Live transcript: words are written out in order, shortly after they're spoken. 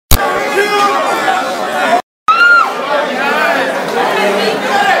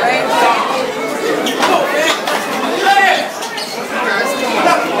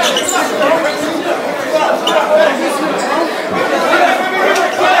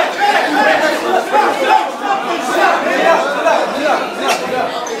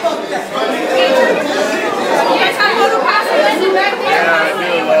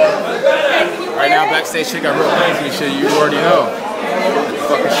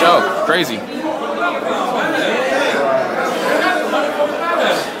crazy. Good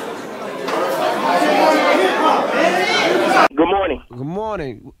morning. Good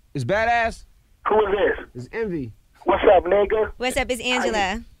morning. It's Badass. Who is this? It's Envy. What's up, nigga? What's up? It's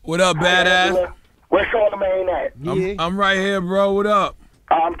Angela. What up, Badass? Where's Charlamagne at? Yeah. I'm right here, bro. What up?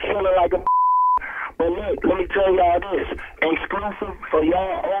 I'm chilling like a but look, let me tell y'all this. Exclusive for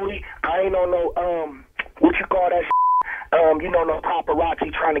y'all only. I ain't on no, what you call that you know, no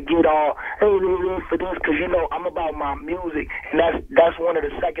paparazzi trying to get all, hey, for this, because, you know, I'm about my music, and that's one of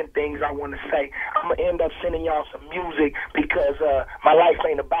the second things I want to say. I'm going to end up sending y'all some music because my life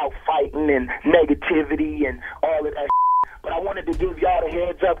ain't about fighting and negativity and all of that. But I wanted to give y'all the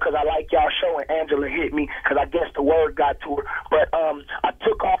heads up because I like y'all show, and Angela hit me because I guess the word got to her. But I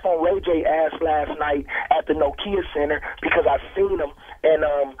took off on Ray J ass last night at the Nokia Center because I seen him, and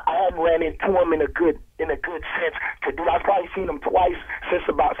I hadn't ran into him in a good sense to do. I've probably seen him twice since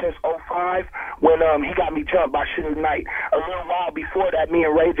 05 when he got me jumped by Suge Knight. A little while before that, me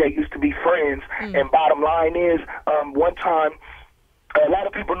and Ray J used to be friends. And bottom line is, one time, a lot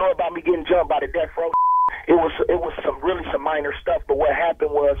of people know about me getting jumped by the Death Row. It was some minor stuff, but what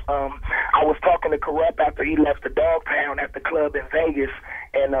happened was I was talking to Corrupt after he left the Dog Pound at the club in Vegas,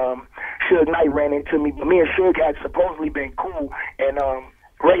 and Suge Knight ran into me. But me and Suge had supposedly been cool, and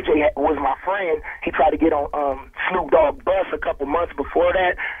Ray J was my friend. He tried to get on Snoop Dogg bus a couple months before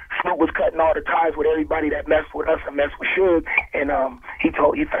that. Snoop was cutting all the ties with everybody that messed with us and messed with Suge, and he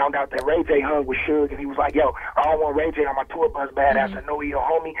found out that Ray J hung with Suge, and he was like, yo, I don't want Ray J on my tour bus, Badass. I know he a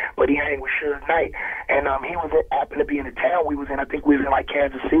homie, but he hang with Suge Knight. And he happened to be in the town we was in. I think we was in like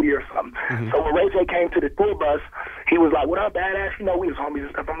Kansas City or something. So when Ray J came to the tour bus, he was like, what up, Badass? You know, we was homies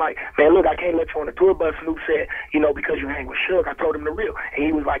and stuff. I'm like, man, look, I can't let you on the tour bus. Snoop said, you know, because you hang with Suge. I told him the real. And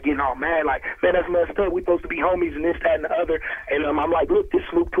he was like getting all mad, like, man, that's messed up. We supposed to be homies and this, that, and the other. And I'm like, look, this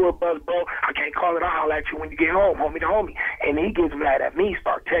Snoop tour bus, bro, I can't call it. I'll holler at you when you get home, homie to homie. And he gets mad at me,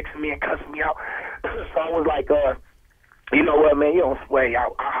 start texting me and cussing me out. So I was like, you know what, man, you don't sway.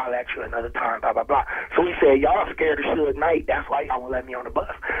 I'll holler at you another time, blah, blah, blah. So he said, y'all scared of Suge Knight. That's why y'all won't let me on the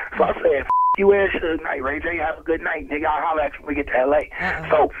bus. So I said, you and Suge Knight, Ray J, have a good night, nigga. I'll holler at you when we get to L.A.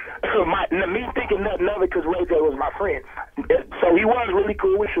 So me thinking nothing of it because Ray J was my friend. So he was really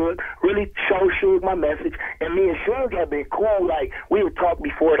cool with Suge, really showed Suge my message, and me and Suge had been cool. Like, we would talk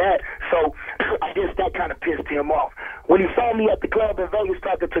before that, so I guess that kind of pissed him off. When he saw me at the club in Vegas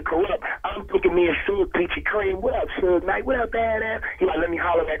talking to Corrupt, I'm thinking me and Suge peachy cream. What up, Suge Knight? What up, Badass? He like, let me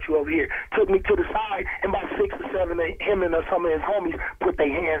holler at you over here. Took me to the side, and about 6 or 7 of him and some of his homies put their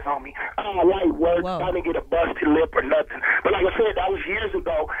hands on me. Light work. I didn't get a busted lip or nothing. But like I said, that was years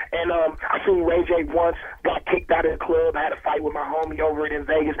ago, and I seen Ray J once, got kicked out of the club. I had a fight with my homie over it in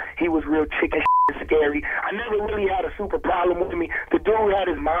Vegas. He was real chicken scary. I never really had a super problem with me. The dude had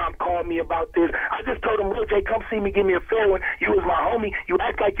his mom call me about this. I just told him, Ray J, come see me, give me a fair one. You was my homie. You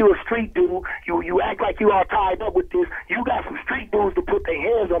act like you a street dude. You act like you all tied up with this. You got some street dudes to put their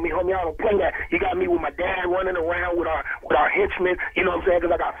hands on me, homie. I don't play that. You got me with my dad running around with our henchmen. You know what I'm saying?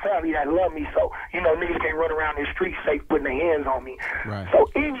 Because I got family that love me. So, you know, niggas can't run around in the streets safe putting their hands on me. Right. So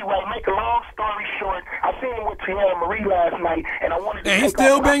anyway, make a long story short, I seen him with Tierra Marie last night, and I wanted to. And he's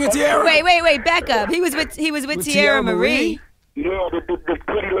still banging Tierra? Wait, back up. He was with Tierra Marie. Yeah, the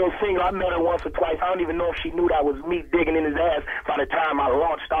pretty little singer. I met her once or twice. I don't even know if she knew that was me digging in his ass by the time I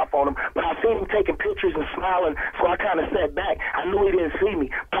launched off on him. But I seen him taking pictures and smiling, so I kind of sat back. I knew he didn't see me.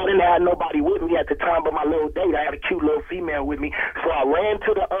 But I didn't have nobody with me at the time but my little date. I had a cute little female with me. So I ran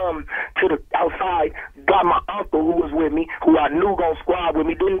to the outside, got my uncle who was with me, who I knew gonna squad with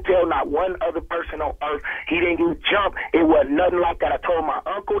me. Didn't tell not one other person on earth. He didn't get jumped. It wasn't nothing like that. I told my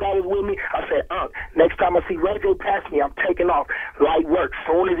uncle that was with me. I said, next time I see Ray J pass me, I'm taking off. Light work.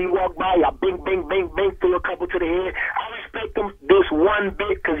 Soon as he walked by, I bing, bing, bing, bing, threw a couple to the head. I respect him this one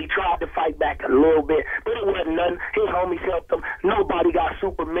bit because he tried to fight back a little bit, but it wasn't nothing. His homies helped him. Nobody got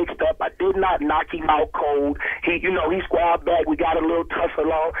super mixed up. I did not knock him out cold. He squad back. We got a little tussle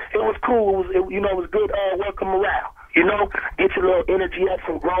on. It was cool. It was good working morale. You know, get your little energy up,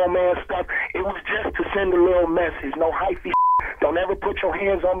 some grown man stuff. It was just to send a little message. No hyphy. Don't ever put your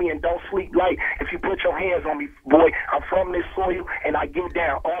hands on me, and don't sleep light. If you put your hands on me, boy, I'm from this soil and I get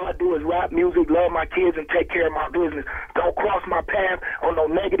down. All I do is rap music, love my kids, and take care of my business. Don't cross my path on no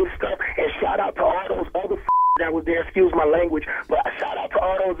negative stuff. And shout out to all those other that was there, excuse my language, but shout out to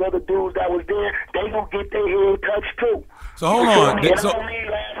all those other dudes that was there. They gonna get their head touched too. So hold on. I don't need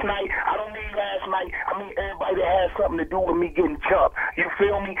last night. I mean everybody that had something to do with me getting jumped. You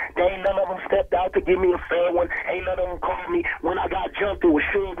feel me? They ain't none of them stepped out to give me a fair one. Ain't none of them called me. When I got jumped, it was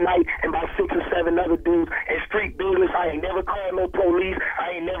Suge Knight and about 6 or 7 other dudes. In street business, I ain't never called no police.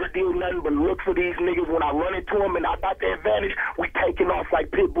 I ain't never did nothing but look for these niggas. When I run into them and I got the advantage, we taking off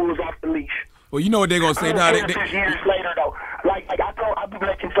like pit bulls off the leash. Well, you know what they're gonna say now. Years later, though, like I be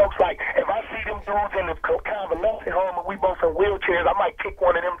making jokes like, if I see them dudes in the kind of a nursing home and we both in wheelchairs, I might kick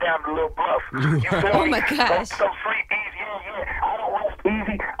one of them down the little bluff. You feel Oh me? my gosh. So sleep easy, yeah. I don't rest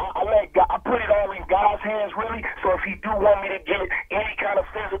easy. I let God, I put it all in God's hands, really. So if He do want me to get any kind of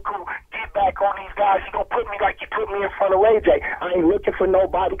physical get back on these guys, He gonna put me like He put me in front of Ray J. I ain't looking for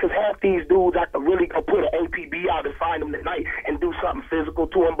nobody, because half these dudes I could really go put an APB out and find them tonight and do something physical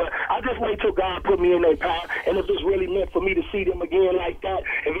to them. But I just wait till God put me in their power, and if it's really meant for me to see them again like that,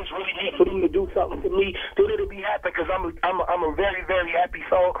 if it's really meant for them to do something to me, then it'll be happy, because I'm a very, very happy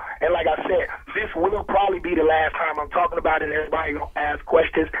soul. And like I said, this will probably be the last time I'm talking about it, and everybody gonna ask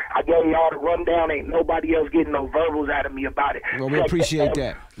questions. I gave y'all the rundown. Ain't nobody else getting no verbals out of me about it. Well, we appreciate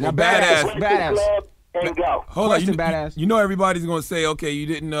that. Now, Badass. badass. And go. Hold on, Question, badass. you know everybody's gonna say, okay, you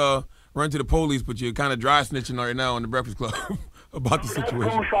didn't run to the police, but you're kind of dry snitching right now on the Breakfast Club about the situation.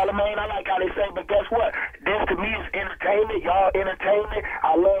 That's cool, Charlamagne. I like how they say, but guess what? This to me is entertainment. Y'all entertainment.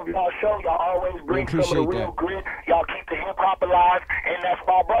 I love y'all show. Y'all always bring some of the real grit. Y'all keep the hip hop alive, and that's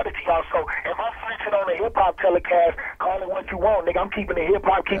why I brought it to y'all. So if I'm switching on the hip hop telecast, call it what you want, nigga. I'm keeping the hip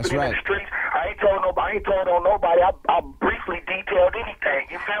hop, keeping it in the streets. I ain't told on nobody. I briefly detailed anything.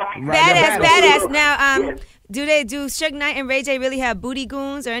 You feel me? Right. Badass. Now, do Suge Knight and Ray J really have booty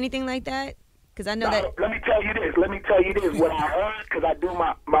goons or anything like that? Because I know that. Let me tell you this. What I heard, because I do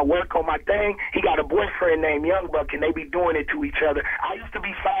my work on my thing, he got a boyfriend named Young Buck, and they be doing it to each other. I used to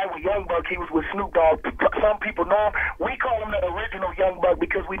be signed with Young Buck. He was with Snoop Dogg. Some people know him. We call him the original Young Buck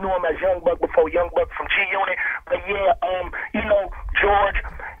because we knew him as Young Buck before Young Buck from G Unit. But yeah, you know, George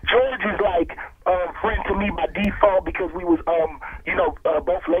is like friend to me by default, because we was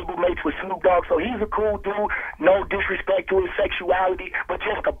both label mates with Snoop Dogg. So he's a cool dude. No disrespect to his sexuality, but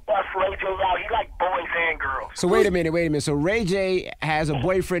just to bust Ray J out, he like boys and girls. So wait a minute. So Ray J has a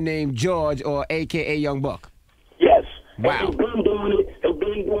boyfriend named George, or AKA Young Buck. Yes. Wow. They've been doing it. They've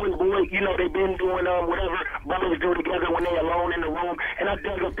been doing they've been doing whatever brothers do together when they alone in the room. And I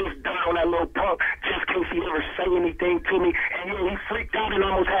dug up this dirt on that little punk just in case he ever say anything to me. And yeah, he freaked out and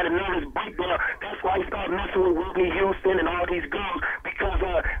almost had a nervous breakdown. That's why he started messing with Whitney Houston and all these girls, because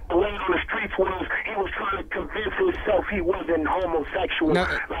the way on the streets was, he was trying to convince himself he wasn't homosexual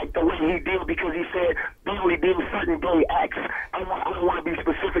like the way he did, because he said he only did certain gay acts. I don't want to be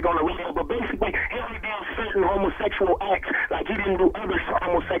specific on the radio, but basically he only did certain homosexual acts. Like he didn't do other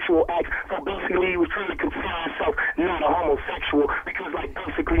homosexual acts. So basically he was trying to consider himself not a homosexual, because like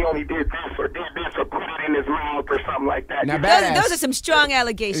basically he only did this or put it in his mouth or something like that. Now, Those are some strong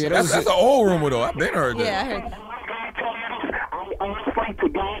allegations. Yeah, That's an old rumor though. I've been heard that. Yeah, I heard. I'm afraid to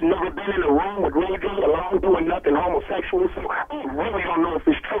God, never been in a room with Ray J alone doing nothing homosexual, so I really don't know if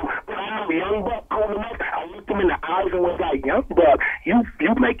it's true. But I know Young Buck called him up. I looked him in the eyes and was like, Young Buck, you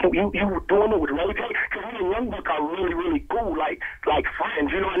doing it with Ray J? Because me and Young Buck are really, really cool, like friends.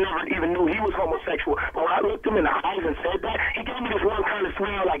 You know, I never even knew he was homosexual. But when I looked him in the eyes and said that, he gave me this one kind of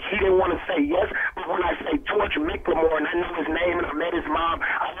smile, like he didn't want to say yes. But when I say George McLemore and I know his name and I met his mom,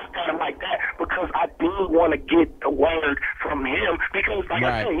 I looked at him like that because I did want to get the word from him, because like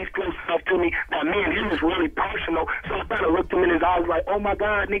I said, he's close enough to me that me and him is really personal. So I kind of looked him in his eyes like, oh my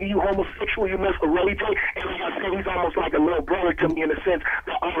God, nigga, you homosexual, you mess with Ray J. And like I said, he's almost like a little brother to me in a sense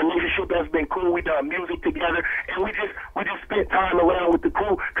that our relationship has been cool. We done music together, and we just spent time around with the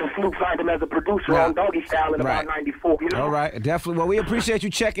crew, because Snoop signed him as a producer on Doggy Style in about '94. You know? All right, definitely. Well, we appreciate you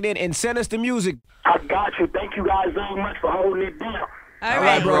checking in, and send us the music. I got you. Thank you guys very much for holding it down. All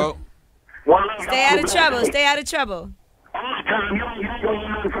right, bro. Stay out of trouble. Stay out of trouble. All the time. You ain't gonna hear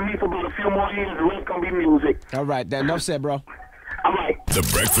nothing from me for about a few more years. The rest gonna be music. All right, that enough said, bro. All right. The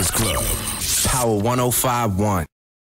Breakfast Club. Power 105.1.